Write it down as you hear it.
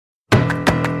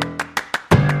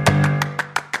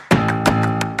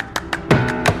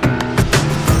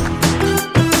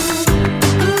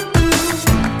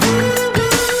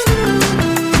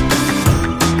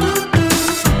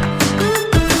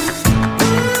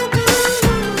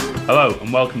Hello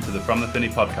and welcome to the From the Finney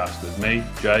podcast with me,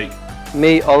 Jake.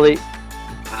 Me, Ollie.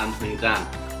 And me, Dan.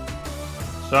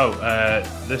 So,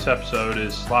 this episode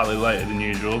is slightly later than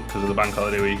usual because of the bank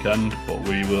holiday weekend, but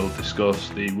we will discuss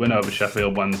the win over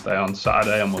Sheffield Wednesday on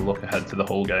Saturday and we'll look ahead to the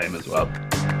whole game as well.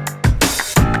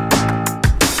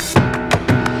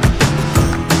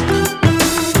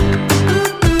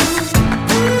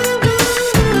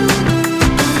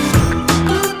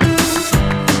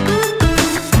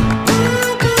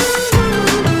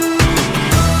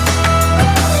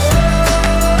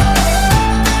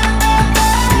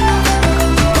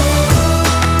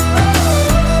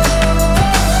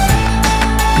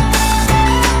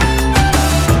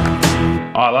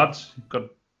 Lads,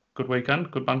 good weekend,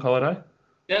 good bank holiday.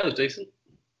 Yeah, it was decent.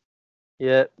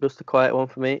 Yeah, just a quiet one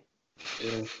for me.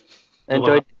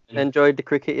 Yeah. Enjoyed the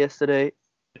cricket yesterday.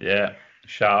 Yeah,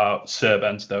 shout out Sir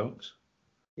Ben Stokes.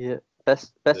 Yeah,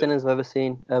 best innings I've ever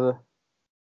seen ever.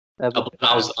 I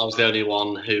was the only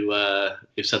one who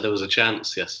said there was a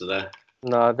chance yesterday.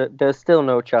 No, there's still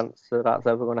no chance that that's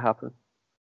ever going to happen.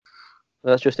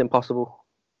 That's just impossible.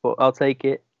 But I'll take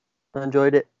it. I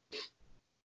enjoyed it.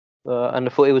 And the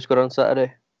footy was good on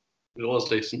Saturday. It was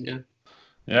decent, yeah.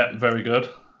 Yeah, very good.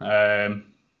 Yeah,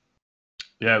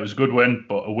 it was a good win,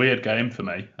 but a weird game for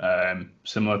me.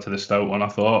 Similar to the Stoke one, I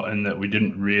thought, in that we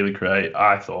didn't really create,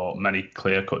 I thought, many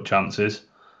clear-cut chances.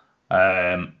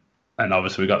 And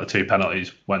obviously we got the two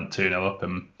penalties, went 2-0 up,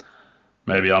 and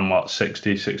maybe on,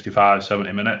 60, 65,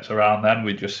 70 minutes around then,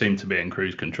 we just seemed to be in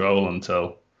cruise control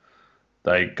until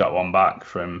they got one back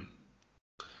from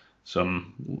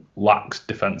some lax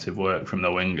defensive work from the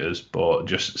wingers, but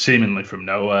just seemingly from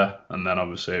nowhere. And then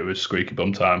obviously it was squeaky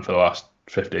bum time for the last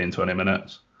 15, 20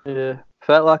 minutes. Yeah,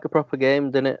 felt like a proper game,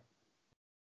 didn't it?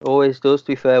 Always does, to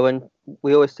be fair, when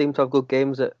we always seem to have good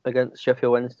games against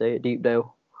Sheffield Wednesday at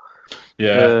Deepdale.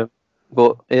 Yeah.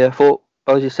 But yeah, I thought,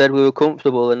 as you said, we were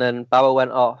comfortable, and then Bauer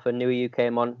went off and New You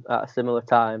came on at a similar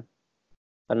time.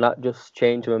 And that just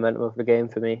changed the momentum of the game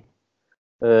for me.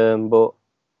 But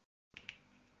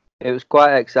it was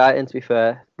quite exciting, to be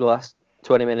fair, the last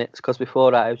 20 minutes, because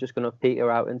before that, it was just going to peter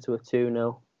out into a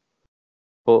 2-0.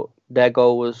 But their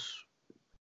goal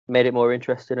made it more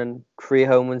interesting, and 3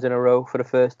 home wins in a row for the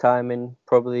first time in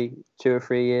probably 2 or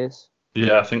 3 years.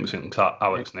 Yeah, I think since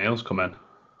Alex Neil's come in.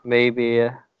 Maybe,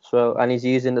 yeah. So, and he's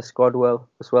using the squad well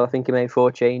as well. I think he made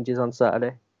 4 changes on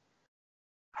Saturday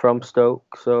from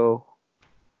Stoke. So,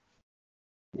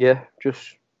 yeah,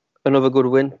 just another good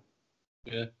win.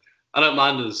 Yeah. I don't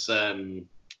mind us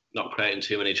not creating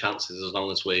too many chances as long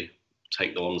as we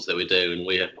take the ones that we do, and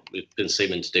we've been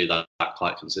seeming to do that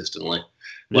quite consistently.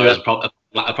 Whereas a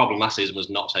problem last season was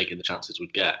not taking the chances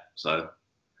we'd get. So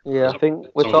yeah, I think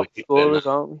we're top scorers,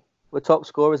 aren't we? We're top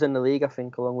scorers in the league, I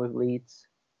think, along with Leeds.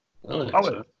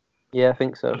 Yeah, I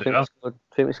think so. I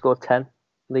think we scored 10.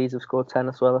 Leeds have scored 10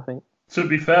 as well, I think. To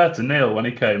be fair to Neil, when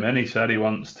he came in, he said he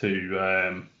wants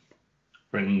to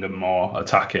bring a more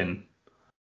attacking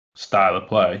style of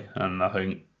play, and I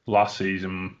think last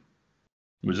season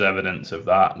was evidence of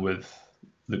that with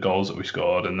the goals that we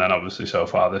scored, and then obviously so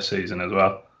far this season as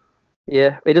well.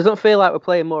 Yeah, it doesn't feel like we're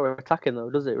playing more attacking though,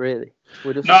 does it really?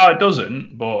 No, it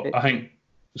doesn't, but I think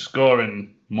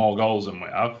scoring more goals than we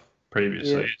have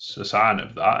previously is a sign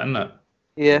of that, isn't it?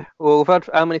 Yeah, well, we've had,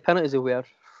 how many penalties have we had?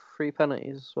 3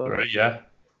 penalties. Well. Right, yeah.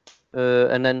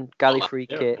 And then Galley free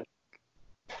kick.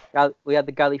 We had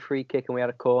the Galley free kick and we had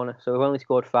a corner, so we've only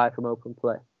scored 5 from open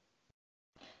play.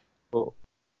 But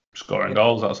scoring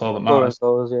goals, that's all that matters.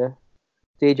 Scoring goals, yeah.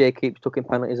 DJ keeps tucking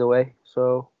penalties away,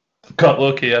 so... Got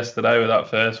lucky yesterday with that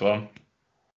first one.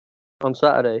 On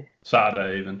Saturday?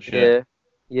 Saturday even, shit.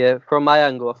 Yeah, from my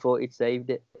angle, I thought he'd saved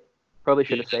it. Probably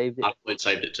should have saved it. I would have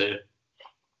saved it too.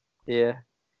 Yeah.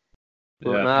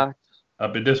 But yeah, nah.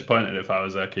 I'd be disappointed if I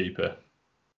was their keeper.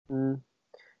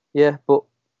 Yeah, but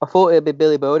I thought it'd be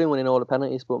Billy Bowden winning all the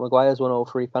penalties, but Maguire's won all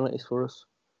 3 penalties for us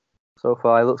so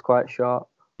far. He looks quite sharp.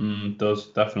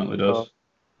 Definitely does. So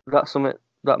that's something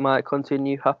that might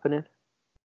continue happening.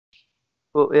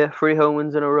 But yeah, 3 home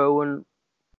wins in a row, and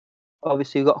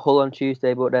obviously we got Hull on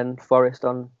Tuesday, but then Forest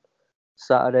on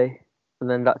Saturday, and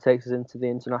then that takes us into the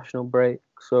international break.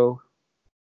 So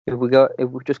if we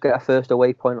just get our first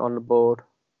away point on the board,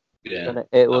 then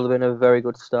it will have been a very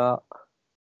good start.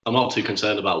 I'm not too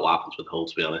concerned about what happens with Hull,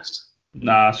 to be honest.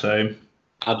 Nah, same.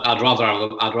 I'd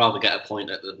rather get a point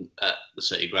at the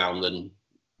City Ground than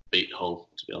beat Hull,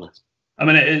 to be honest. I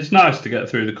mean, it's nice to get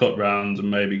through the cup rounds and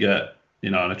maybe get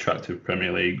an attractive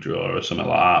Premier League draw or something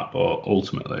like that, but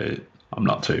ultimately, I'm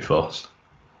not too fussed.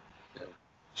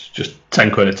 It's just 10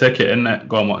 quid a ticket, isn't it?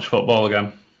 Go and watch football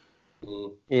again.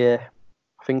 Yeah,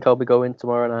 I think I'll be going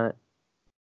tomorrow night.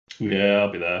 Yeah,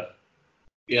 I'll be there.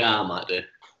 Yeah, I might do.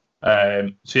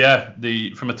 So yeah,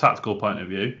 from a tactical point of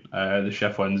view, the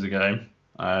Chef Wednesday game.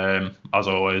 As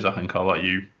always, I think I'll let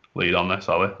you lead on this,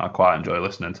 Ollie. I quite enjoy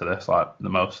listening to this, like the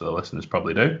most of the listeners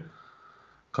probably do,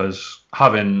 because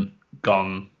having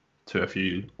gone to a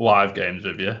few live games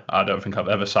with you, I don't think I've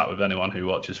ever sat with anyone who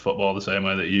watches football the same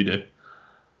way that you do.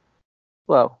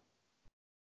 Well,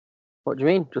 what do you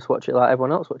mean? Just watch it like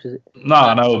everyone else watches it? No,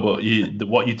 I know, but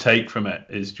what you take from it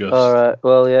is just. All right.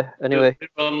 Well, yeah. Anyway, we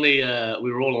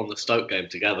were all on the Stoke game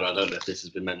together. I don't know if this has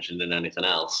been mentioned in anything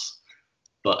else,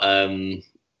 but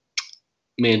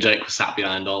me and Jake were sat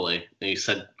behind Ollie, and he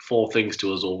said 4 things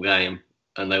to us all game,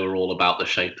 and they were all about the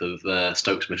shape of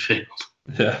Stoke's midfield.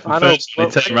 Yeah, first we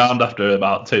turned around after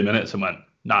about 2 minutes and went,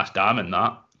 "Nice diamond,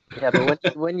 that." Yeah,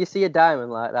 but when you see a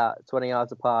diamond like that, 20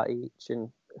 yards apart each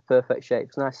and perfect shape,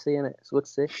 it's nice seeing it. It's good to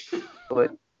see.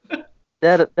 But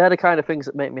they're the kind of things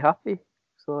that make me happy.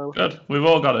 So Good, we've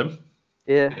all got him.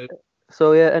 Yeah.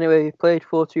 So yeah. Anyway, he played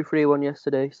 4-2-3-1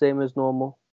 yesterday, same as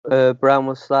normal. Brown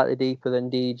was slightly deeper than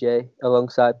DJ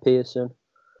alongside Pearson.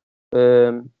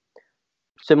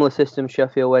 Similar system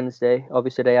Sheffield Wednesday.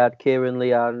 Obviously, they had Kieran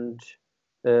Lee and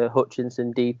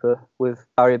Hutchinson deeper with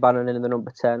Barry Bannon in the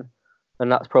number 10.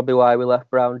 And that's probably why we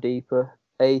left Brown deeper.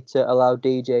 To allow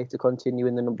DJ to continue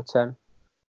in the number 10,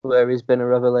 where he's been a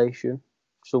revelation,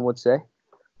 some would say.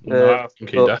 No, I think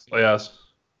he definitely has.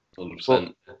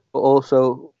 100%. But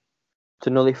also to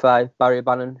nullify Barry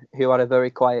Bannon, who had a very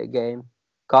quiet game.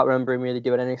 Can't remember him really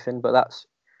doing anything, but that's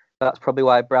probably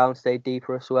why Brown stayed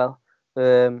deeper as well.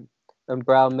 And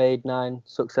Brown made 9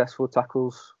 successful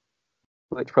tackles,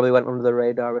 which probably went under the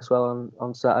radar as well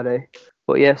on Saturday.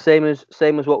 But yeah, same as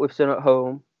what we've seen at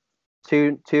home.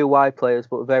 Two wide players,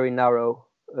 but very narrow.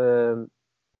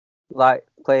 Like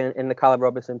playing in the Callum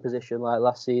Robinson position like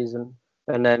last season,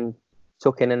 and then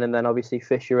tucking in, and then obviously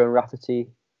Fisher and Rafferty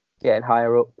getting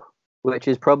higher up, which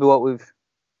is probably what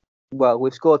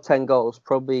we've scored 10 goals.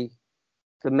 Probably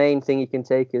the main thing you can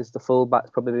take is the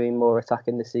fullbacks probably being more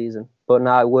attacking this season, but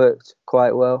now it worked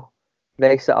quite well.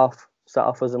 They set off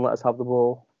us and let us have the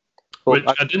ball. Which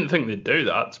I didn't think they'd do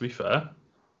that, to be fair.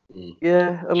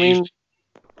 Yeah, I mean,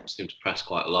 seem to press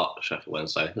quite a lot Sheffield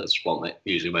Wednesday. That's what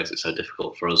usually makes it so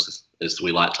difficult for us is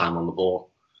we like time on the ball,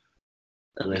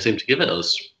 and they seem to give it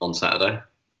us on Saturday.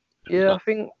 Yeah, I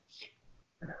think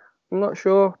I'm not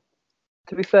sure.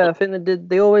 To be fair, I think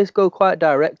they always go quite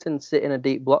direct and sit in a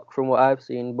deep block from what I've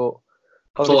seen. But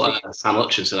I thought Sam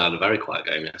Hutchinson had a very quiet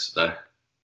game yesterday.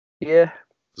 Yeah,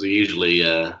 because he usually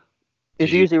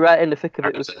he's usually right in the thick of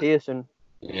it with Pearson.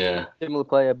 Yeah, similar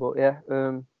player, but yeah.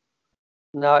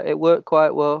 No, it worked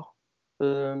quite well.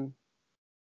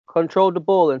 Controlled the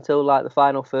ball until like the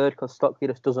final third because Stockley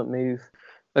just doesn't move.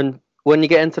 And when you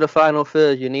get into the final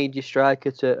third, you need your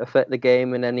striker to affect the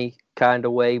game in any kind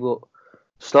of way. But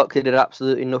Stockley did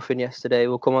absolutely nothing yesterday.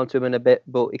 We'll come on to him in a bit,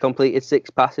 but he completed 6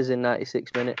 passes in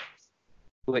 96 minutes,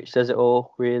 which says it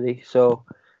all, really. So,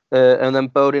 and then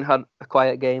Bowden had a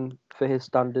quiet game for his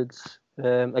standards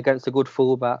against a good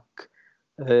fullback,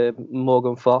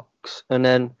 Morgan Fox, and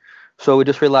then. So we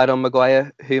just relied on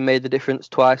Maguire, who made the difference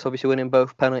twice, obviously winning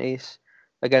both penalties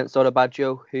against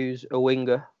Odebaggio, who's a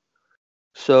winger.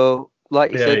 So,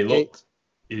 like you said, he looked.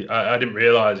 I didn't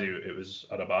realise it was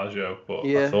Odebaggio, but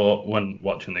I thought when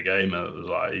watching the game, it was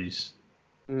like he's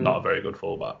not a very good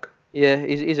fullback. Yeah,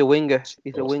 he's a winger.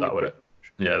 He's a winger.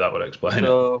 That would explain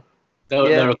it.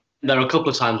 There are a couple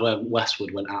of times where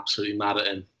Westwood went absolutely mad at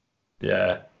him.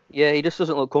 Yeah. Yeah, he just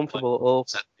doesn't look comfortable at all.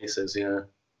 Set pieces, yeah.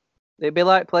 It'd be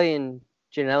like playing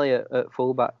Gin Elliott at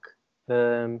fullback.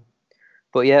 But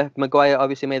yeah, Maguire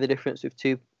obviously made the difference with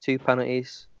two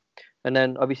penalties. And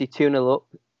then obviously 2-0 up.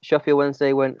 Sheffield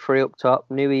Wednesday went 3 up top.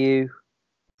 Nuiu,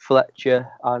 Fletcher,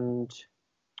 and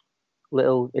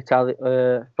little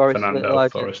Italian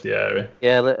Forestieri.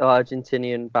 Yeah, little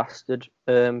Argentinian bastard.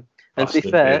 And bastard to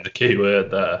be fair, being the key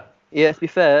word there. Yeah, to be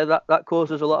fair, that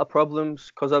causes a lot of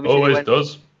problems because obviously always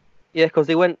does. Yeah, because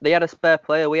they had a spare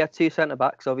player. We had 2 centre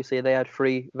backs. Obviously, they had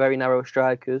 3 very narrow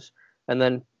strikers, and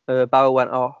then Bauer went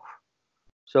off.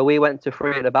 So we went to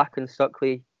 3 at the back, and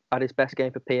Stockley had his best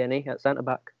game for PNE at centre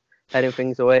back, heading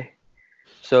things away.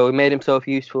 So he made himself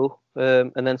useful,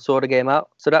 and then saw the game out.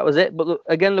 So that was it. But look,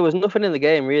 again, there was nothing in the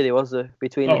game really, was there,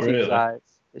 between the two sides?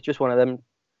 It's just one of them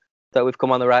that we've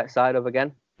come on the right side of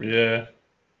again. Yeah.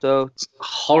 So it's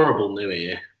horrible New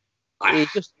Year.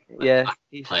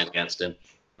 He's playing against him.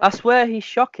 I swear he's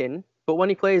shocking, but when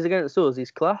he plays against us,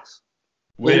 he's class.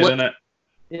 Weird, isn't it?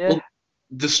 Yeah. Well,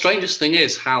 the strangest thing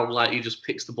is how he just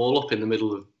picks the ball up in the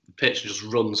middle of the pitch and just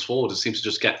runs forward and seems to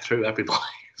just get through everybody.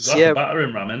 That's a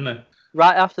battering ram, isn't it?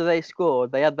 right after they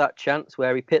scored, they had that chance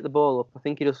where he picked the ball up. I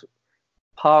think he just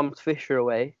palmed Fisher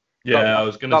away. Yeah, I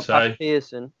was going to got past say.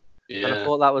 Pearson, and I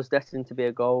thought that was destined to be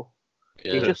a goal.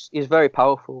 Yeah. He's very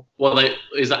powerful. Well,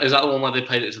 is that the one where they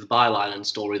played it to the byline and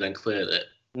Story then cleared it?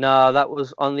 No, that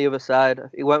was on the other side.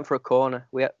 He went for a corner.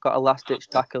 We got a last-ditch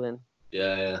tackle in.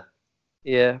 Yeah.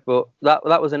 Yeah, but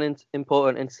that was an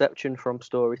important interception from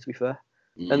Story, to be fair.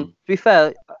 Mm. And to be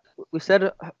fair, we said,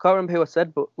 I can't remember who I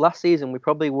said, but last season we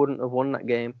probably wouldn't have won that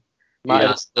game.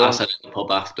 I said it in the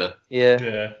pub after.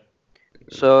 Yeah.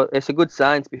 So it's a good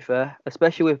sign, to be fair,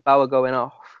 especially with Bauer going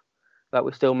off, that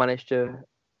we still managed to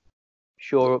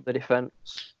shore up the defence.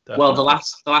 Well, the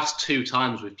last 2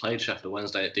 times we've played Sheffield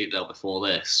Wednesday at Deepdale before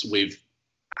this, we've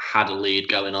had a lead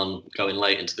going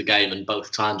late into the game, and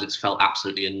both times it's felt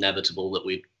absolutely inevitable that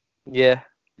we'd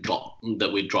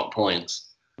drop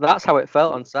points. That's how it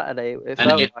felt on Saturday. It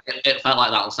felt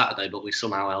like that on Saturday, but we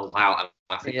somehow held out, and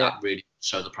I think that really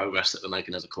showed the progress that we're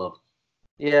making as a club.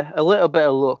 Yeah, a little bit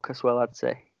of luck as well, I'd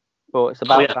say. But it's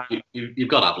about time. You've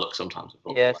got to have luck sometimes.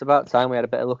 Yeah, it's about time we had a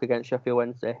bit of luck against Sheffield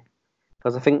Wednesday.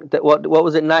 Because I think that what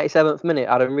was it, 97th minute,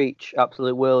 Adam Reach,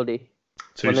 absolute worldie.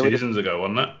 2 seasons ago,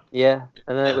 wasn't it? Yeah,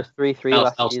 and then it was 3-3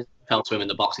 last season. Fell to him in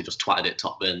the box, he just twatted it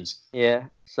top bins. Yeah,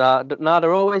 so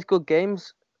they're always good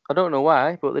games. I don't know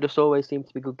why, but they just always seem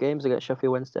to be good games against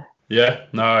Sheffield Wednesday. Yeah,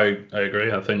 no, I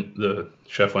agree. I think the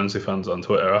Sheffield Wednesday fans on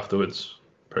Twitter afterwards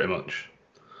pretty much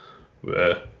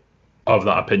were of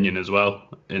that opinion as well,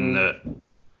 in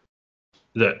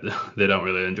that they don't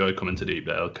really enjoy coming to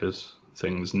Deepdale because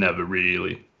things never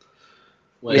really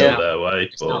go their way.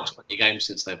 It's now 20 games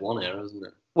since they've won here, isn't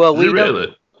it? Well,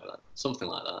 really? Something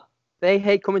like that. They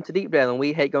hate coming to Deepdale and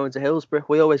we hate going to Hillsborough.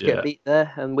 We always get beat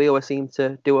there and we always seem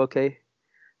to do okay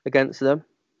against them.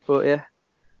 But yeah.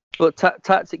 But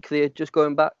tactically, just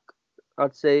going back,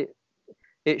 I'd say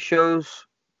it shows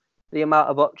the amount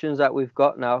of options that we've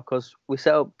got now because we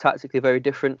set up tactically very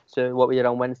different to what we did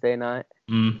on Wednesday night.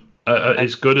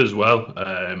 It's good as well.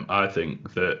 I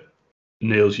think that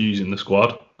Neil's using the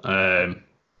squad. I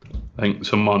think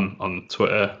someone on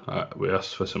Twitter, we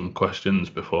asked for some questions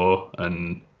before,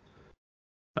 and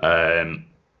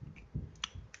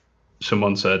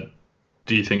someone said,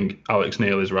 do you think Alex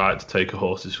Neil is right to take a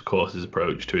horses for courses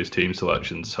approach to his team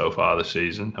selections so far this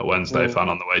season? A Wednesday fan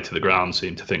on the way to the ground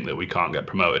seemed to think that we can't get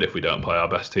promoted if we don't play our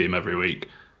best team every week.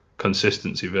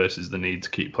 Consistency versus the need to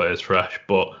keep players fresh.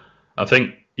 But I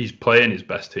think he's playing his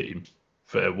best team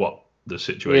for what the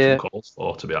situation calls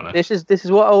for, to be honest. This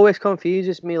is what always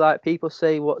confuses me. Like, people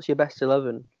say, what's your best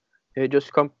 11? It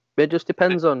just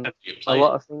depends on a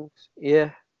lot of things. Yeah.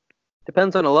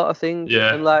 Depends on a lot of things.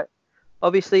 Yeah. And like,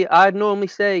 obviously, I'd normally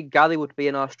say Gally would be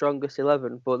in our strongest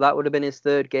 11, but that would have been his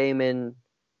 3rd game in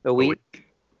a week.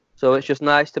 So it's just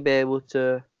nice to be able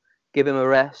to give him a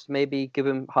rest, maybe give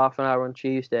him half an hour on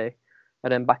Tuesday,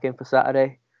 and then back in for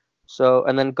Saturday. So,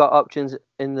 and then got options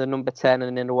in the number 10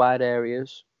 and in the wide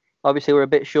areas. Obviously, we're a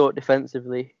bit short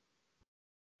defensively,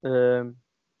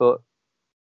 but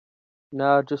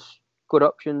no, just good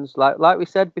options. Like we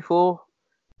said before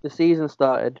the season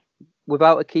started,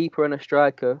 without a keeper and a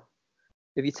striker,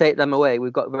 if you take them away,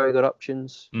 we've got very good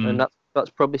options, and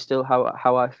that's probably still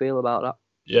how I feel about that.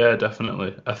 Yeah,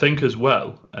 definitely. I think as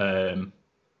well,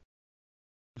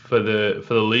 for the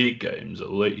league games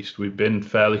at least, we've been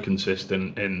fairly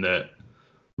consistent in that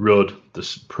Rudd,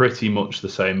 there's pretty much the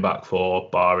same back four,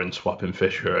 barring swapping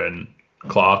Fisher and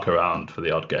Clark around for the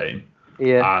odd game.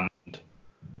 Yeah. And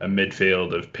a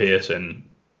midfield of Pearson,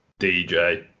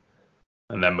 DJ,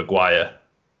 and then Maguire,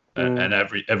 and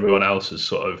everyone else has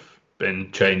sort of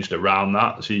been changed around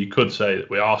that. So you could say that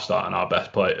we are starting our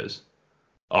best players,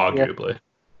 arguably.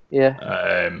 Yeah.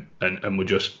 And we're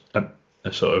just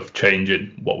sort of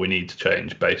changing what we need to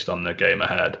change based on the game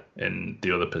ahead in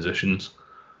the other positions.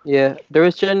 Yeah, there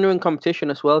is genuine competition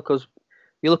as well, because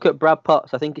you look at Brad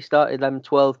Potts, I think he started them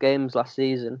 12 games last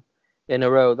season in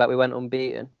a row that we went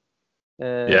unbeaten.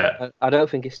 Yeah. I don't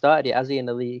think he started yet, has he, in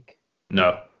the league?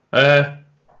 No.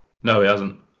 No, he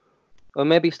hasn't. Or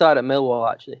maybe he started at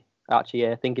Millwall, actually. Actually,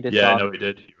 yeah, I think he did. Yeah, no, he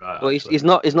did. You're right. But he's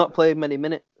not played many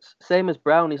minutes. Same as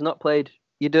Brown, he's not played.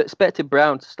 You'd expected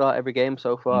Brown to start every game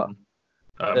so far.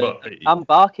 And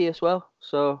Barkey as well,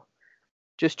 so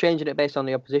just changing it based on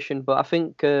the opposition. But I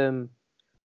think on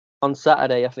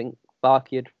Saturday, I think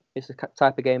it's the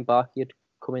type of game Barkey would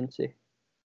come into.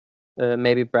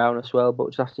 Maybe Brown as well, but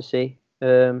we'll just have to see.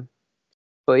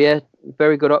 But yeah,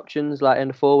 very good options like in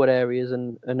the forward areas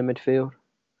and the midfield.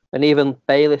 And even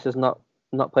Bayliss has not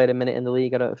played a minute in the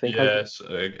league, I don't think. Yes,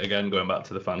 again, going back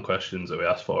to the fan questions that we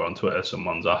asked for on Twitter,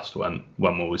 someone's asked when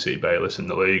will we see Bayliss in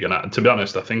the league? And to be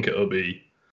honest, I think it'll be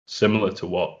similar to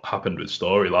what happened with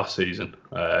Story last season.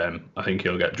 I think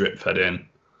he'll get drip fed in.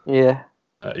 Yeah.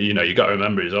 You got to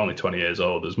remember he's only 20 years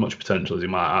old. As much potential as he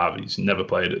might have, he's never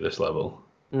played at this level.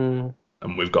 And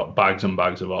we've got bags and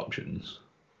bags of options.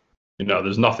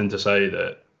 There's nothing to say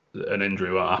that an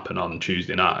injury won't happen on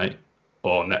Tuesday night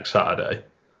or next Saturday,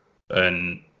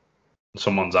 and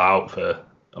someone's out for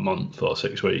a month or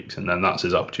 6 weeks, and then that's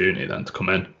his opportunity then to come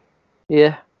in.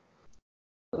 Yeah.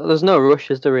 There's no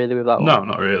rush, is there, really, with that one? No,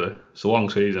 not really. It's a long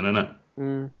season, isn't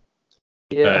it?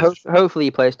 Yeah, hopefully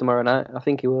he plays tomorrow night. I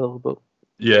think he will, but...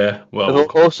 Yeah, well...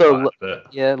 Also,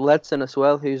 Ledson as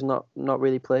well, who's not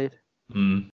really played.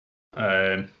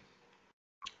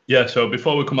 Yeah, so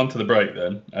before we come on to the break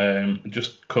then,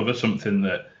 just cover something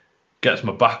that gets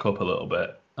my back up a little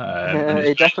bit.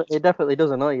 It definitely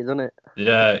does annoy you, doesn't it?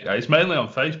 Yeah, it's mainly on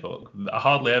Facebook. I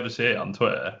hardly ever see it on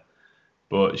Twitter,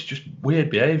 but it's just weird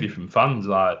behaviour from fans.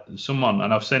 Like someone,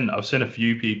 and I've seen a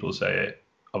few people say it,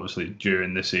 obviously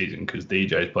during this season because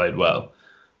DJ's played well,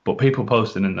 but people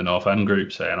posting in the North End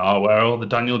group saying, "Oh, where are all the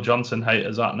Daniel Johnson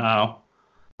haters at now?"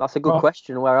 That's a good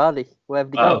question. Where are they? Where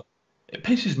have they gone? It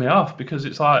pisses me off because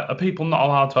it's like, are people not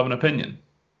allowed to have an opinion?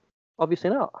 Obviously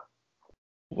not.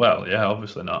 Well, yeah,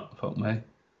 obviously not. Fuck me.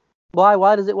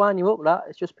 Why does it wind you up that?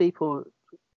 It's just people.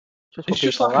 It's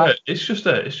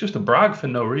just a brag for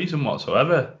no reason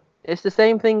whatsoever. It's the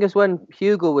same thing as when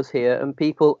Hugo was here and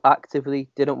people actively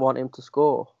didn't want him to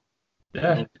score.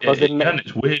 Yeah,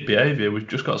 it's weird behaviour. We've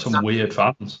just got some weird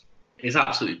fans. It's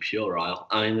absolutely puerile.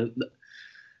 I mean,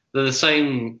 they're the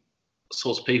same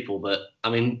sorts of people that, I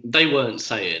mean, they weren't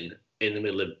saying in the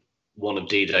middle of one of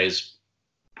DJ's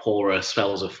poorer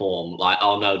spells of form, like,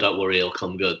 "Oh no, don't worry, he'll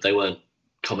come good." They weren't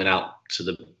coming out to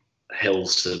the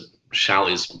hills to shout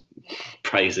his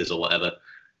praises or whatever.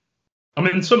 I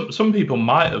mean, some people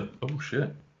might have. Oh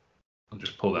shit! I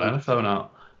just pulled an iPhone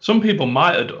out. Some people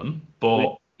might have done,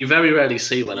 but you very rarely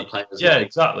see when a player. Yeah,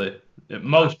 exactly.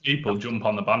 Most people jump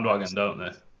on the bandwagon, don't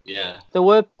they? Yeah. There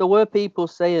were people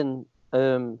saying,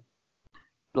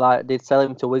 like they'd sell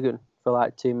him to Wigan for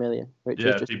like 2 million, which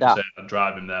is just people saying I'd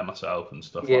drive him there myself and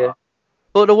stuff like that.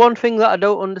 But the one thing that I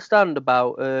don't understand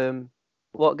about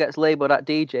what gets labelled at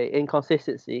DJ,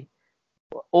 inconsistency.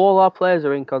 All our players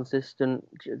are inconsistent.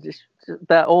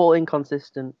 They're all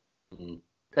inconsistent.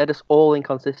 They're just all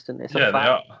inconsistent. It's a fact. They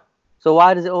are. So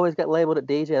why does it always get labelled at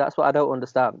DJ? That's what I don't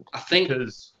understand. I think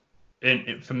because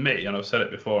for me, and I've said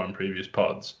it before on previous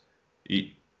pods,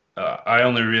 I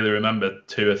only really remember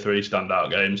 2 or 3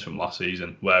 standout games from last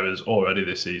season, whereas already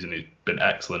this season he's been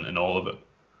excellent in all of them.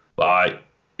 Like,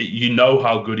 you know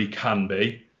how good he can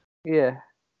be. Yeah,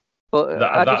 but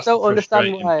I just don't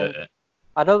understand why.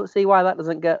 I don't see why that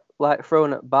doesn't get like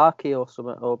thrown at Barkey or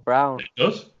something, or Brown. It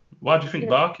does. Why do you think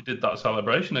Barkey did that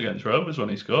celebration against Rovers when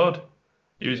he scored?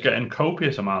 He was getting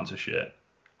copious amounts of shit.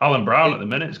 Alan Brown at the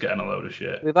minute's getting a load of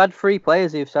shit. We've had 3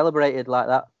 players who've celebrated like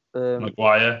that.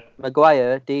 Maguire,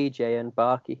 DJ, and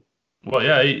Barkey. Well,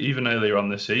 yeah, even earlier on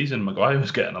this season, Maguire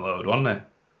was getting a load, wasn't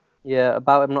he? Yeah,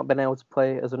 about him not being able to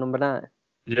play as a number 9.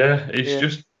 Yeah, it's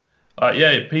just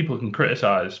like, people can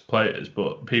criticise players,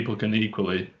 but people can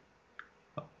equally.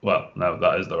 Well, no,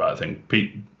 that is the right thing.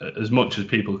 As much as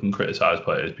people can criticise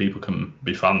players, people can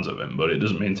be fans of him, but it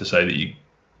doesn't mean to say that you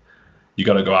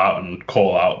got to go out and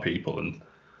call out people. And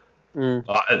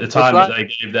at the time that they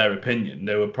gave their opinion,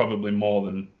 they were probably more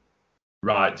than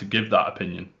right to give that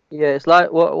opinion. Yeah, it's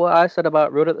like what I said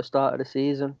about Rudd at the start of the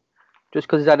season. Just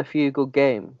because he's had a few good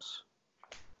games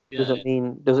doesn't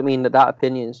mean that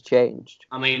opinion's changed.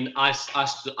 I mean, I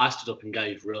stood up and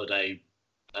gave Rudd a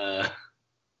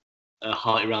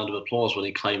hearty round of applause when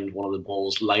he claimed one of the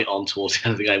balls late on towards the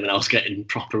end of the game, and I was getting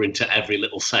proper into every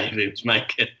little save he was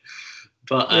making.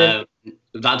 But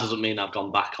that doesn't mean I've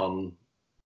gone back on.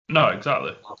 No,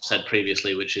 exactly. I've said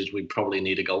previously, which is we probably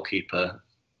need a goalkeeper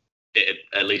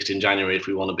at least in January if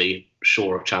we want to be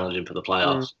sure of challenging for the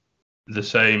playoffs. The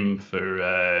same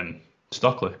for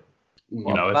Stockley.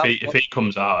 If he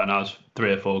comes out and has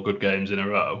 3 or 4 good games in a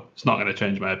row, it's not going to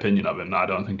change my opinion of him. I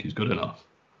don't think he's good enough.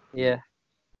 Yeah.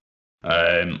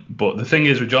 But the thing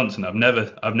is with Johnson, I've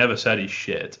never said he's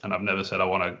shit, and I've never said I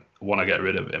want to get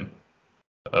rid of him.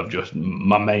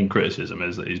 My main criticism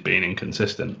is that he's been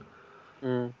inconsistent.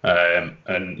 And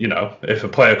if a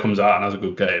player comes out and has a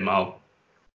good game, I'll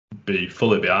be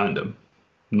fully behind him.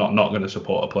 Not going to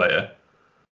support a player.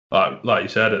 Like you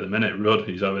said, at the minute, Rudd,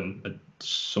 he's having a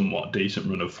somewhat decent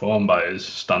run of form by his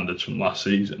standards from last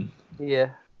season. Yeah.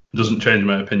 It doesn't change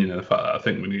my opinion of the fact that I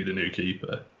think we need a new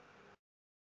keeper.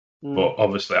 But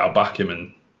obviously, I'll back him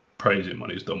and praise him when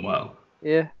he's done well.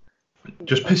 Yeah. It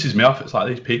just pisses me off. It's like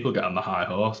these people get on the high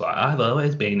horse. Like, I've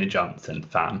always been a Johnson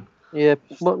fan. Yeah,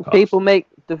 but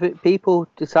people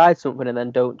decide something and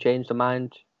then don't change their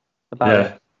mind about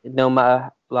it. No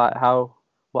matter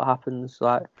what happens.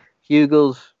 Like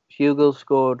Hugo's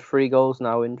scored 3 goals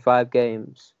now in 5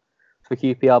 games for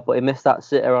QPR, but he missed that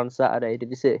sitter on Saturday. Did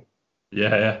you see?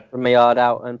 Yeah. From a yard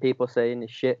out, and people saying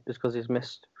he's shit just because he's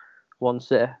missed 1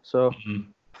 sitter. So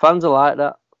fans are like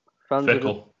that. Fans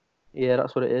Fickle. Yeah,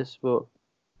 that's what it is. But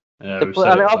we've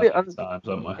said it times,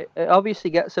 haven't we? It obviously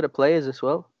gets to the players as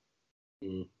well.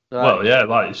 Well, yeah,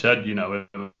 like you said,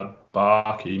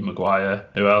 Barkey, Maguire,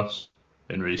 who else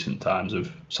in recent times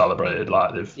have celebrated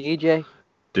like they've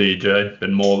DJ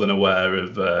been more than aware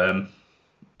of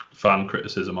fan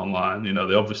criticism online.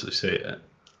 They obviously see it.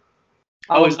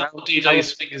 Oh, is that what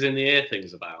DJ's fingers in the ear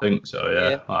thing's about? I think so,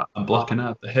 yeah. Like, I'm blocking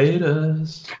out the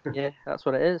haters. Yeah, that's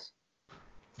what it is.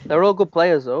 They're all good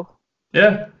players though.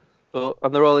 Yeah.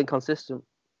 And they're all inconsistent,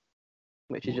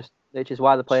 which is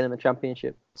why they're playing in the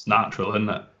Championship. It's natural, isn't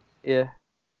it? Yeah.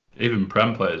 Even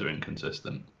Prem players are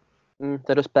inconsistent.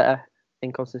 They're just better,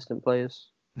 inconsistent players.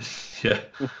 Yeah.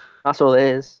 That's all it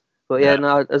is. But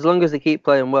no, as long as they keep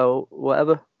playing well,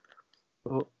 whatever.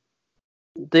 But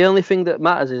the only thing that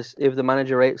matters is if the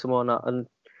manager rates them or not, and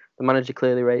the manager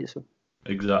clearly rates them.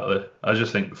 Exactly. I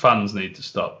just think fans need to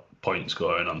stop point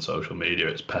scoring on social media.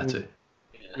 It's petty.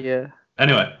 Yeah.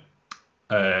 Anyway,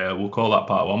 we'll call that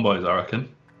part 1, boys, I reckon.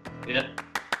 Yeah.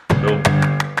 Cool.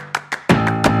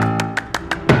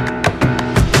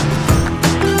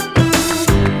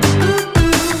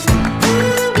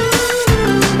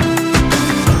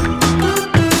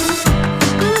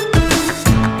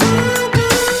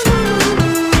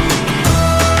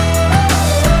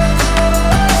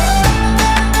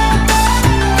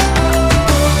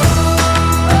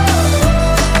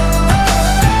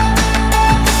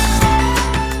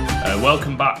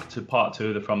 Welcome back to part 2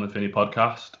 of the From the Finney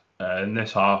podcast. In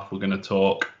this half, we're going to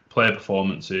talk player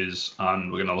performances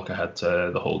and we're going to look ahead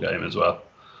to the whole game as well.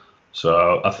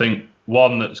 So I think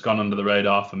one that's gone under the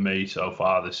radar for me so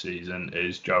far this season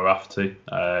is Joe Rafferty.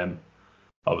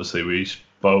 Obviously, we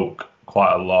spoke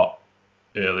quite a lot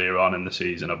earlier on in the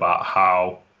season about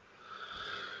how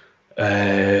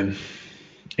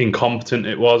incompetent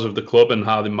it was of the club and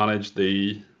how they managed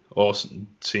or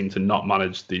seem to not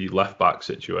manage the left-back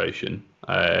situation.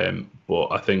 But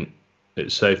I think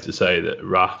it's safe to say that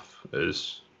Raf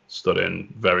has stood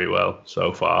in very well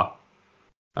so far.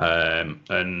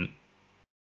 And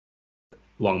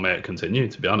long may it continue,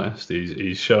 to be honest.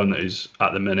 He's shown that he's,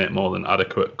 at the minute, more than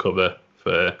adequate cover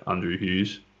for Andrew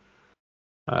Hughes.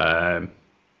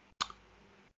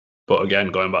 But again,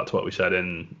 going back to what we said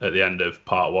at the end of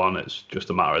part 1, it's just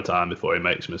a matter of time before he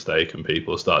makes a mistake and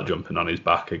people start jumping on his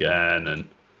back again. And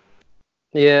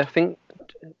yeah, I think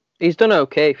he's done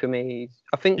okay for me.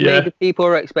 I think maybe people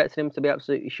are expecting him to be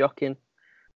absolutely shocking,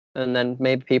 and then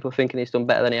maybe people thinking he's done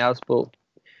better than he has. But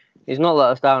he's not let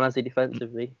us down, has he,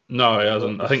 defensively? No, he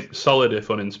hasn't. I think solid if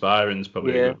uninspiring is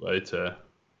probably a good way to.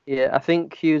 Yeah, I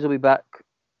think Hughes will be back.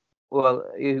 Well,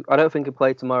 I don't think he'll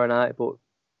play tomorrow night, but.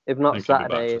 If not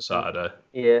Saturday. Saturday.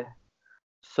 Yeah.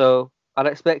 So I'd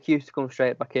expect Hughes to come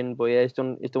straight back in, but yeah, he's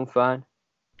done fine.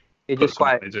 He put just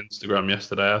quite on his Instagram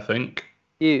yesterday, I think.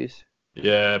 Hughes.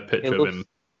 Yeah, picture of him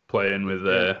playing with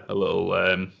a little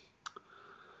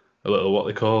what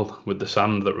they call with the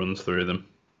sand that runs through them.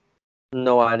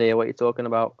 No idea what you're talking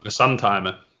about. A sand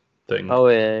timer thing. Oh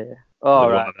yeah. Oh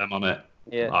right. One of them on it.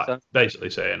 Yeah.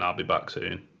 Basically saying I'll be back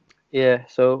soon. Yeah.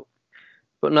 So.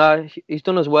 But no, he's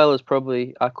done as well as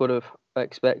probably I could have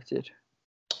expected.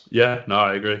 Yeah, no,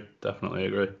 I agree. Definitely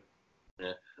agree.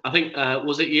 Yeah, I think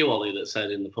was it you, Ollie, that said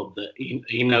in the pub that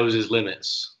he knows his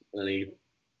limits and he.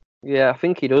 Yeah, I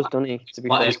think he does, doesn't he?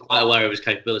 He's quite aware of his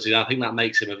capabilities. I think that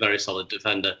makes him a very solid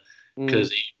defender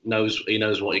because he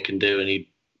knows what he can do and he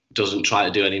doesn't try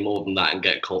to do any more than that and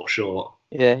get caught short.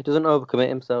 Yeah, he doesn't overcommit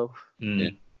himself. Yeah.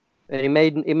 And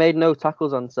he made no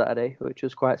tackles on Saturday, which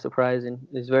was quite surprising.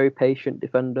 He's a very patient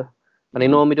defender, and he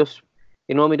normally just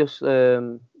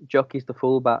jockeys the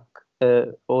fullback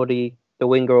or the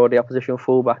winger or the opposition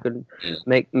fullback and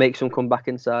makes them come back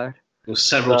inside. There was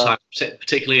several times,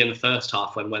 particularly in the first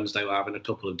half when Wednesday were having a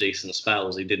couple of decent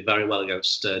spells. He did very well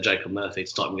against Jacob Murphy to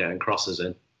stop him getting crosses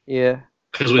in. Yeah,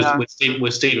 because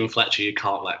with Stephen Fletcher, you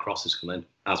can't let crosses come in,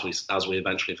 as we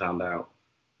eventually found out.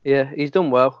 Yeah, he's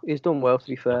done well. He's done well, to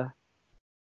be fair.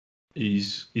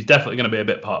 He's definitely going to be a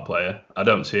bit part player. I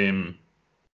don't see him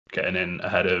getting in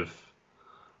ahead of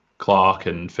Clark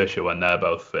and Fisher when they're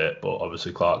both fit, but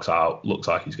obviously Clark's out. Looks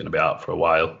like he's going to be out for a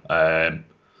while.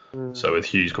 So with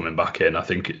Hughes coming back in, I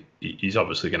think he's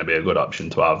obviously going to be a good option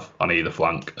to have on either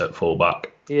flank at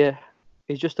fullback. Yeah,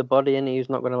 he's just a body, and he's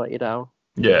not going to let you down.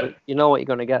 Yeah. But you know what you're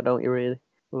going to get, don't you, really?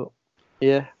 But,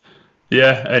 yeah.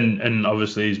 Yeah, and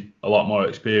obviously he's a lot more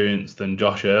experienced than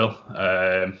Josh Earl,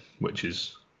 which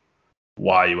is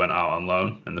why he went out on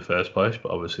loan in the first place.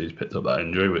 But obviously he's picked up that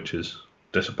injury, which is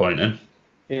disappointing.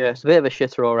 Yeah, it's a bit of a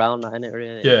shitter all round, that, isn't it,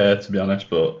 really? Yeah, to be honest,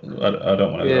 but I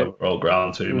don't want to go roll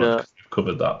ground too much because we've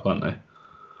covered that plenty.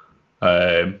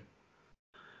 The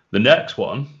next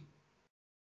one,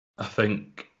 I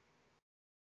think,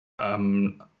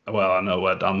 well, I know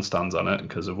where Dan stands on it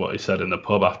because of what he said in the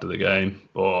pub after the game.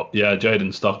 But yeah,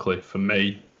 Jaden Stockley, for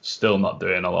me, still not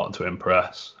doing a lot to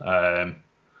impress.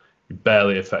 He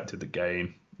barely affected the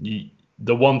game.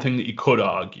 The one thing that you could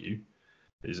argue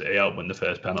is that he helped win the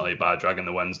first penalty by dragging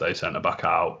the Wednesday centre back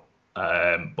out.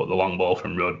 But the long ball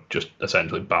from Rudd just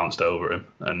essentially bounced over him.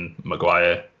 And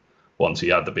Maguire, once he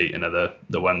had the beating of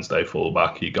the Wednesday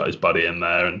fullback, he got his body in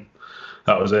there and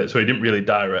that was it. So he didn't really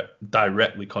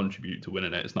directly contribute to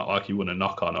winning it. It's not like he won a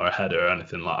knock on or a header or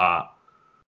anything like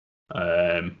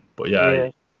that. But yeah,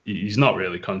 he's not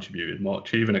really contributed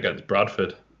much. Even against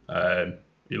Bradford,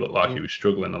 he looked like he was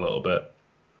struggling a little bit.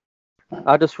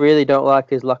 I just really don't like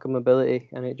his lack of mobility,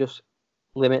 and it just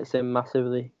limits him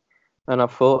massively. And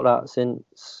I've thought that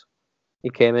since he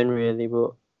came in, really.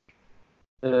 But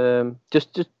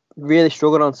just really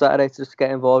struggled on Saturday to just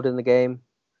get involved in the game.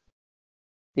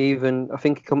 Even I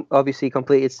think he obviously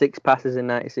completed 6 passes in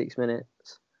 96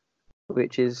 minutes,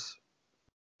 which is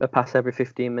a pass every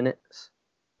 15 minutes.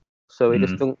 So he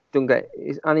just don't get,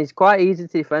 and he's quite easy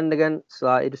to defend against.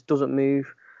 Like, he just doesn't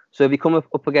move. So if you come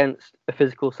up against a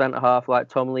physical centre half like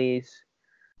Tom Lees,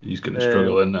 he's going to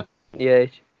struggle, isn't he? Yeah,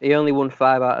 he only won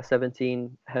 5 out of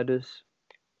 17 headers.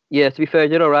 Yeah, to be fair, he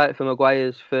did all right for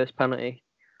Maguire's first penalty.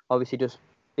 Obviously, just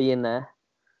being there,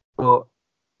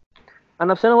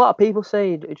 and I've seen a lot of people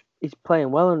say he's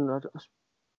playing well, and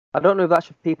I don't know if that's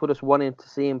just people just wanting to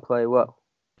see him play well.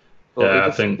 But yeah,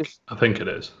 I think it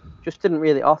is. Just didn't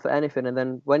really offer anything, and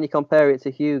then when you compare it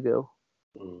to Hugo,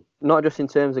 not just in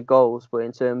terms of goals, but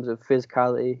in terms of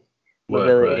physicality,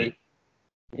 mobility,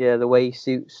 yeah, the way he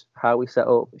suits how we set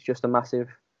up, it's just a massive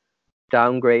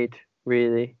downgrade,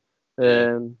 really.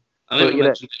 I think we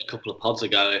mentioned it a couple of pods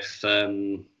ago. If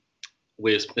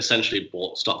we essentially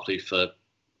bought Stockley for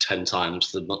 10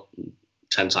 times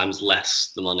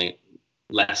less than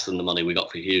the money we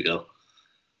got for Hugo.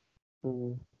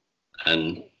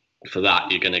 And for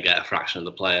that, you're going to get a fraction of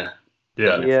the player.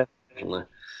 Yeah.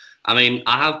 I mean,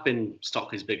 I have been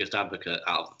Stockley's biggest advocate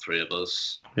out of the 3 of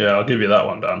us. Yeah, I'll give you that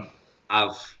one, Dan.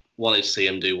 I've wanted to see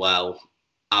him do well.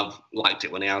 I've liked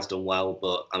it when he has done well,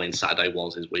 but I mean, Saturday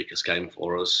was his weakest game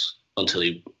for us until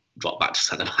he dropped back to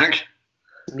centre back.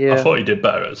 Yeah, I thought he did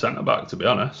better at centre back, to be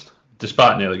honest,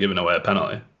 despite nearly giving away a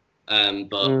penalty.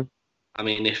 But I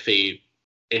mean, if he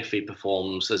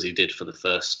performs as he did for the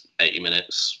first 80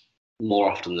 minutes,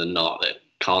 more often than not, I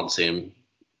can't see him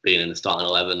being in the starting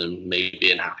 11 and me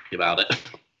being happy about it,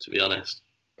 to be honest.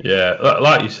 Yeah,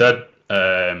 like you said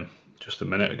just a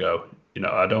minute ago,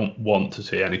 I don't want to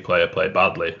see any player play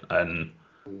badly. And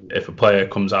if a player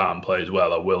comes out and plays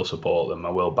well, I will support them, I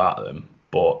will back them.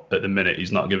 But at the minute,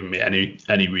 he's not giving me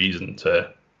any reason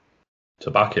to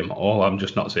back him at all. I'm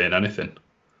just not seeing anything.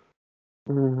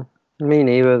 Me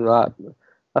neither.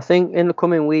 I think in the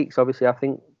coming weeks, obviously, I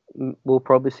think we'll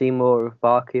probably see more of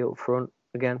Barkey up front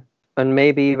again. And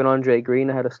maybe even Andre Green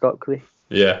ahead of Stockley.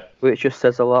 Yeah. Which just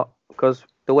says a lot. Because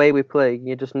the way we play,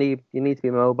 you need to be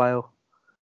mobile.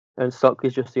 And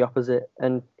Stockley's just the opposite.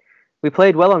 And we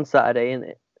played well on Saturday,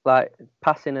 innit? Like,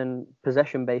 passing and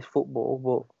possession-based football.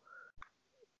 But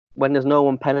when there's no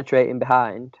one penetrating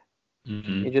behind,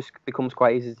 it just becomes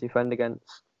quite easy to defend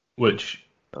against. Which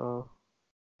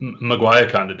Maguire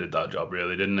kind of did that job,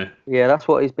 really, didn't he? Yeah, that's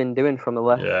what he's been doing from the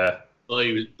left. Yeah. But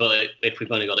if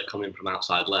we've only got it coming from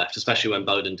outside left, especially when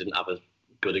Bowden didn't have as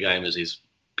good a game as he's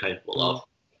capable of,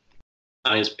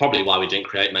 I mean, it's probably why we didn't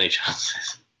create many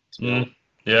chances. Yeah.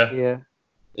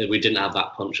 We didn't have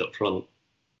that punch up front.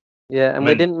 Yeah, and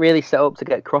we didn't really set up to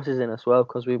get crosses in as well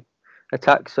because we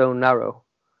attacked so narrow.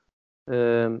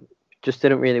 Just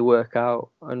didn't really work out.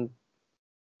 And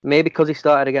maybe because he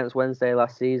started against Wednesday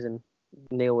last season,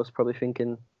 Neil was probably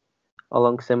thinking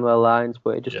along similar lines,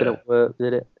 but it just didn't work,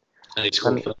 did it? And he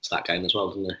scored first that game as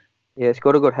well, didn't he? Yeah, he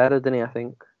scored a good header, didn't he, I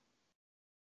think?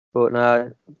 But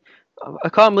no, I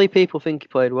can't believe people think he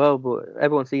played well, but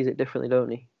everyone sees it differently, don't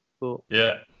they? But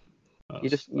yeah. You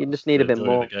just need a bit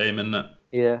more. The game, isn't it?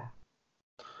 Yeah.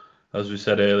 As we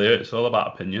said earlier, it's all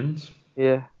about opinions.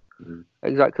 Yeah.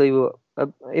 Exactly.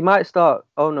 He might start.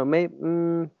 Oh no, maybe.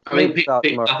 I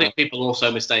think people also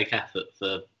mistake effort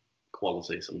for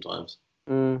quality sometimes.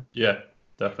 Yeah,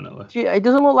 definitely. It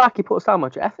doesn't look like he puts that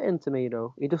much effort into me,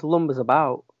 though. He just lumbers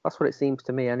about. That's what it seems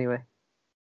to me, anyway.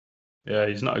 Yeah,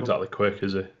 he's not exactly quick,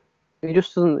 is he? He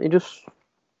just doesn't. He just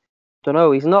don't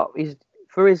know. He's not. He's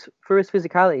for his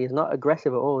physicality. He's not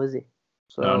aggressive at all, is he?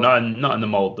 So No, not in the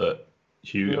mold that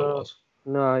Hugo was.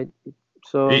 No.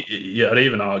 So Yeah, I'd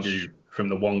even argue from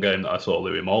the one game that I saw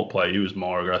Louis Moult play, he was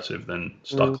more aggressive than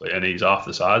Stockley, and he's half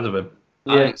the size of him.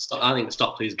 Yeah. I think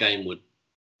Stockley's game would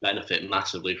benefit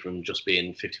massively from just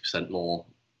being 50% more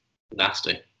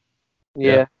nasty.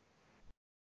 Yeah.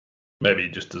 Maybe he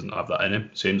just doesn't have that in him.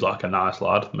 Seems like a nice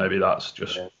lad. Maybe that's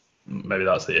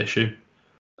the issue.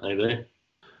 Maybe.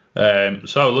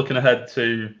 So looking ahead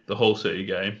to the Hull City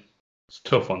game, it's a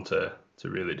tough one to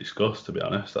really discuss, to be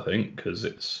honest, I think, because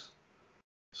it's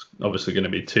obviously going to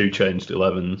be 2 changed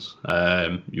 11s.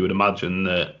 You would imagine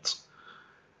that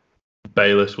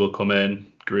Bayliss will come in,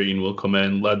 Green will come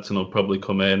in, Ledson will probably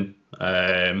come in.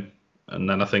 And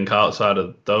then I think outside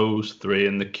of those 3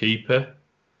 and the keeper,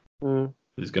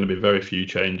 there's going to be very few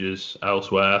changes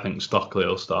elsewhere. I think Stockley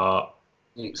will start.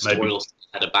 I think Stoyle's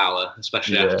ahead of Bauer,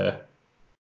 especially after.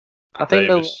 I think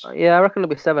I reckon there'll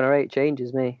be 7 or 8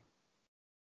 changes, me.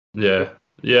 Yeah,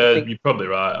 you're probably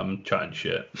right. I'm chatting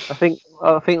shit. I think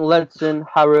Ledson,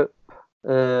 Harrop,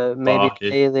 maybe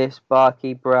Bayliss,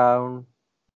 Barkey, Brown.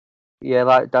 Yeah,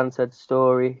 like Dan said,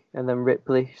 Story, and then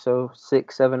Ripley. So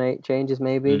 6, 7, 8 changes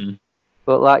maybe.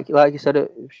 But like you said,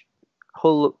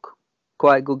 Hull look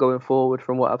quite good going forward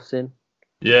from what I've seen.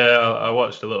 Yeah, I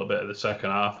watched a little bit of the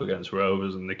second half against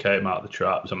Rovers, and they came out of the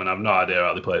traps. I mean, I've no idea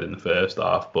how they played in the first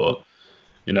half, but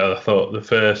I thought the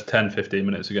first 10, 15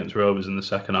 minutes against Rovers in the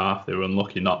second half, they were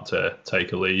unlucky not to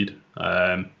take a lead.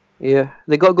 Yeah,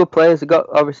 they got good players. They got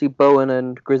obviously Bowen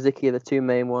and Grzycki are the 2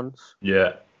 main ones.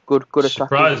 Yeah. Good attackers.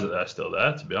 Surprised that they're still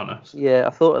there, to be honest. Yeah, I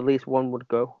thought at least one would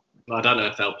go. Well, I don't know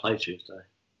if they'll play Tuesday.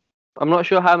 I'm not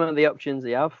sure how many of the options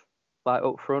they have, like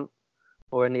up front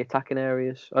or in the attacking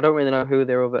areas. I don't really know who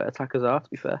their other attackers are, to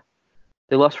be fair.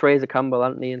 They lost Fraser Campbell,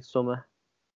 Anthony, in summer.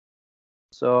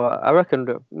 So I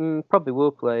reckon probably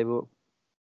will play, but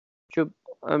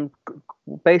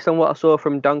based on what I saw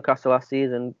from Doncaster last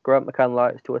season, Grant McCann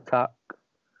likes to attack.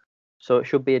 So it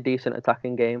should be a decent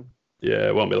attacking game. Yeah,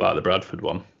 it won't be like the Bradford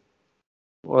one.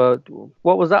 Well,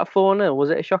 what was that 4-0?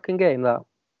 Was it a shocking game, that?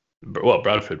 Well,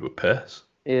 Bradford would piss.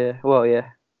 Yeah, well, yeah.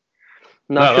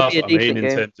 No, that's what I mean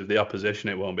in terms of the opposition.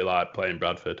 It won't be like playing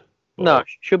Bradford. But no, it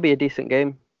should be a decent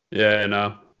game. Yeah,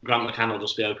 no. Grant McCann will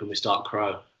just be open. We start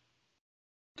Crow.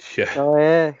 Yeah. Oh,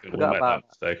 yeah. We'll make that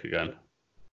mistake again.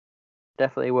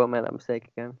 Definitely won't make that mistake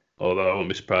again. Although I wouldn't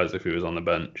be surprised if he was on the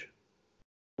bench.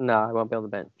 No, I won't be on the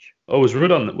bench. Oh, was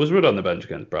Rudd on the bench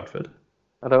against Bradford?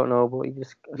 I don't know, but he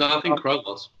just... No, I think Crow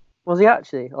was. Was he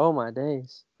actually? Oh, my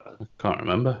days. I can't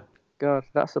remember. God,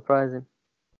 that's surprising.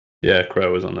 Yeah,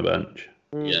 Crow was on the bench.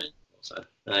 Yeah, so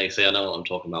you see, I know what I'm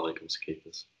talking about when it comes to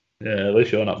keepers. Yeah, at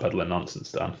least you're not peddling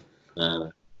nonsense, Dan.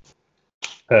 No.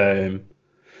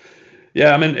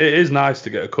 Yeah, I mean, it is nice to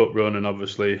get a cup run, and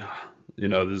obviously,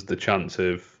 there's the chance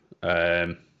of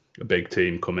a big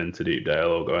team coming to Deepdale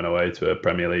or going away to a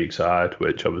Premier League side,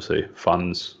 which obviously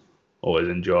fans always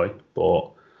enjoy. But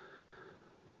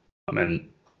I mean,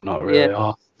 not really. Yeah.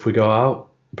 Oh, if we go out,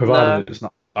 provided it's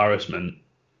not embarrassment.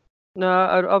 No,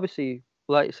 I'd obviously,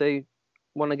 like you say,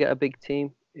 want to get a big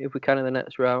team if we can in the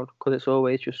next round, because it's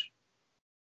always just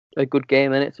a good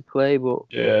game in it to play. But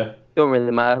yeah, don't really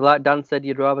matter. Like Dan said,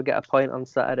 you'd rather get a point on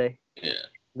Saturday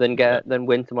than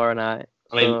win tomorrow night.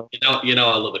 I mean,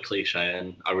 I love a cliche,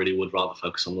 and I really would rather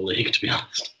focus on the league, to be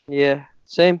honest. Yeah,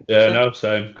 same. Yeah, no,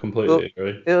 same. Completely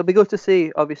agree. It'll be good to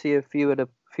see, obviously, a few of the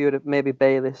maybe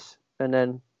Bayliss, and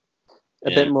then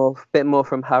a bit more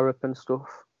from Harrop and stuff.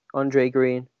 Andre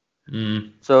Green.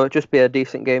 So it'll just be a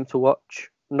decent game to watch.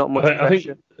 Not much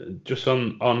pressure. I think just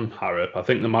on Harrop, I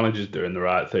think the manager's doing the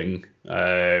right thing. He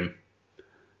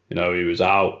was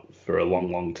out for a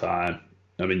long, long time.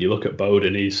 I mean, you look at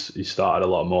Bowden; he's started a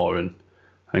lot more, and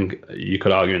I think you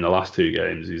could argue in the last 2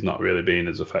 games he's not really been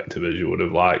as effective as you would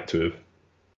have liked to have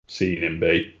seen him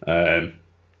be.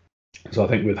 So I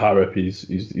think with Harrop, he's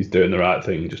doing the right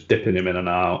thing, just dipping him in and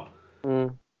out.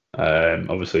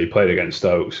 Obviously, he played against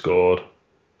Stoke, scored.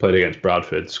 Played against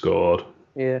Bradford, scored.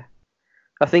 Yeah.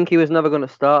 I think he was never going to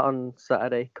start on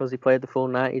Saturday because he played the full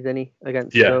 90, didn't he,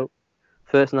 against Stoke?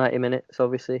 First 90 minutes,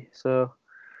 obviously. So,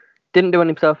 didn't do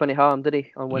himself any harm, did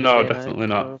he, on Wednesday night? No, definitely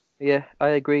not. So, yeah, I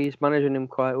agree. He's managing him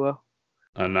quite well.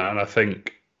 And I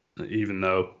think even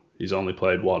though he's only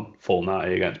played 1 full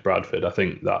 90 against Bradford, I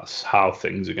think that's how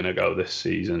things are going to go this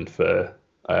season for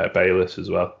Bayliss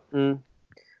as well.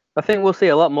 I think we'll see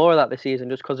a lot more of that this season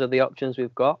just because of the options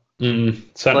we've got.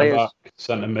 Centre back,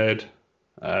 centre mid.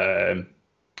 The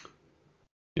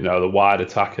wide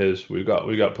attackers. We've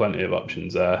got plenty of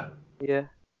options there. Yeah.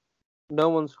 No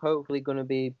one's hopefully going to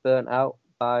be burnt out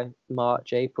by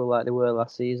March, April like they were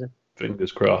last season.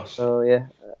 Fingers crossed. So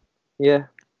yeah.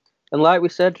 And like we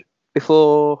said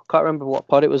before, can't remember what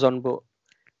pod it was on, but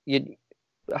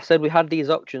I said we had these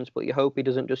options, but you hope he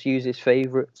doesn't just use his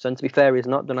favourites. And to be fair, he's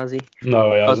not done, has he?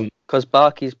 No, he hasn't. Because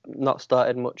Barkey's not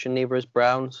started much, and neither has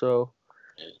Brown. So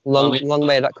long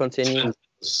may that continue.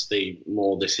 The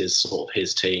more this is sort of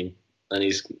his team, and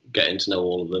he's getting to know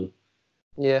all of them.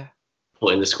 Yeah.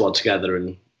 Putting the squad together,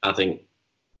 and I think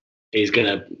we're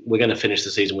gonna finish the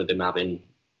season with him having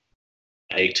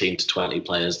 18 to 20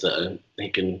 players that he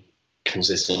can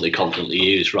consistently, confidently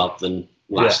use, rather than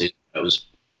last season it was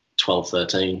 12,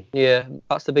 13. Yeah,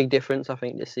 that's the big difference, I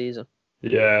think, this season.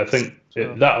 Yeah, I think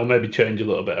that'll maybe change a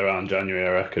little bit around January,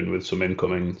 I reckon, with some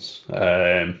incomings.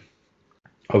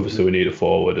 Obviously, we need a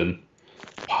forward, and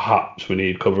perhaps we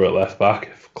need cover at left back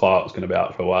if Clark's going to be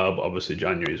out for a while. But obviously,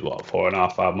 January is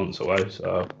 4.5, 5 months away,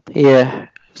 so yeah,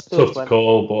 tough to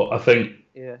call. But I think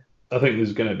I think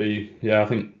there's going to be I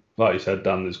think, like you said,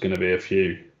 Dan, there's going to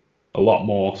be a lot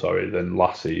more than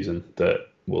last season that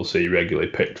we'll see regularly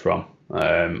picked from.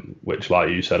 Which, like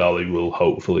you said, Ollie, will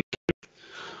hopefully give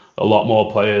a lot more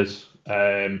players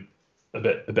a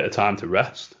bit of time to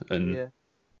rest and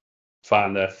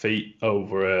find their feet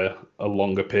over a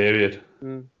longer period.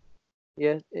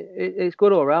 Yeah, it's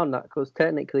good all around that, because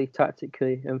technically,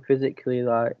 tactically, and physically,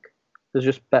 there's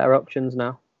just better options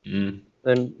now. No,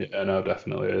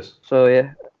 definitely is. So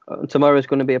tomorrow's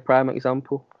going to be a prime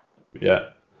example. Yeah.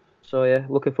 So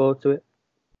looking forward to it.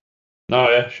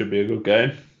 No, should be a good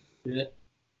game. Yeah.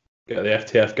 Get the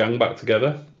FTF gang back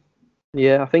together.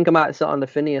 Yeah, I think I might sit on the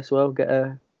Finney as well. Get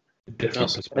a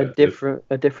different perspective.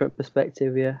 A different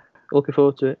perspective. Yeah, looking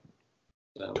forward to it.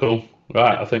 Cool.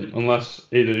 Right, I think unless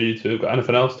either of you two have got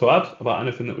anything else to add about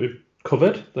anything that we've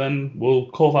covered, then we'll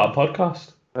call that a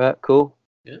podcast. Right, cool.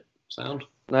 Yeah, sound.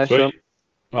 Nice Sweet. one.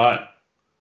 Right.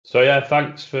 So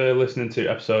thanks for listening to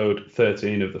episode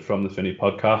 13 of the From the Finney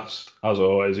podcast. As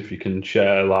always, if you can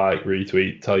share,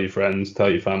 retweet, tell your friends, tell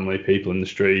your family, people in the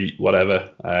street, whatever,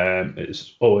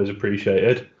 it's always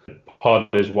appreciated. The pod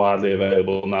is widely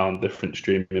available now on different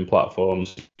streaming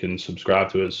platforms. You can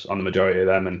subscribe to us on the majority of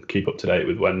them and keep up to date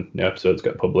with when new episodes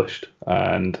get published.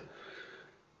 And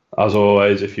as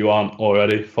always, if you aren't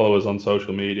already, follow us on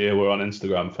social media. We're on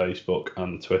Instagram, Facebook,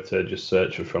 and Twitter. Just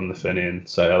search for From the Finney and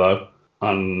say hello.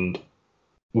 And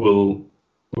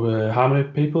how many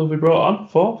people have we brought on?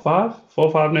 4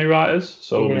 or 5 new writers.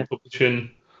 So we'll be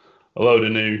publishing a load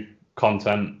of new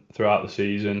content throughout the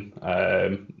season.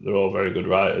 They're all very good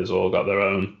writers, all got their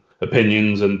own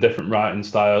opinions and different writing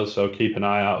styles. So keep an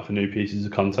eye out for new pieces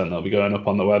of content that'll be going up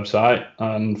on the website.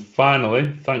 And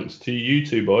finally, thanks to you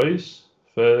two boys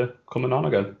for coming on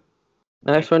again.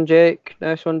 Nice one, Jake.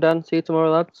 Nice one, Dan. See you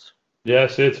tomorrow, lads. Yeah,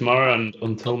 see you tomorrow, and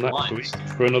until next week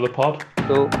for another pod.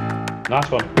 Cool.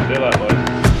 Nice one. See you later,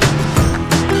 boys.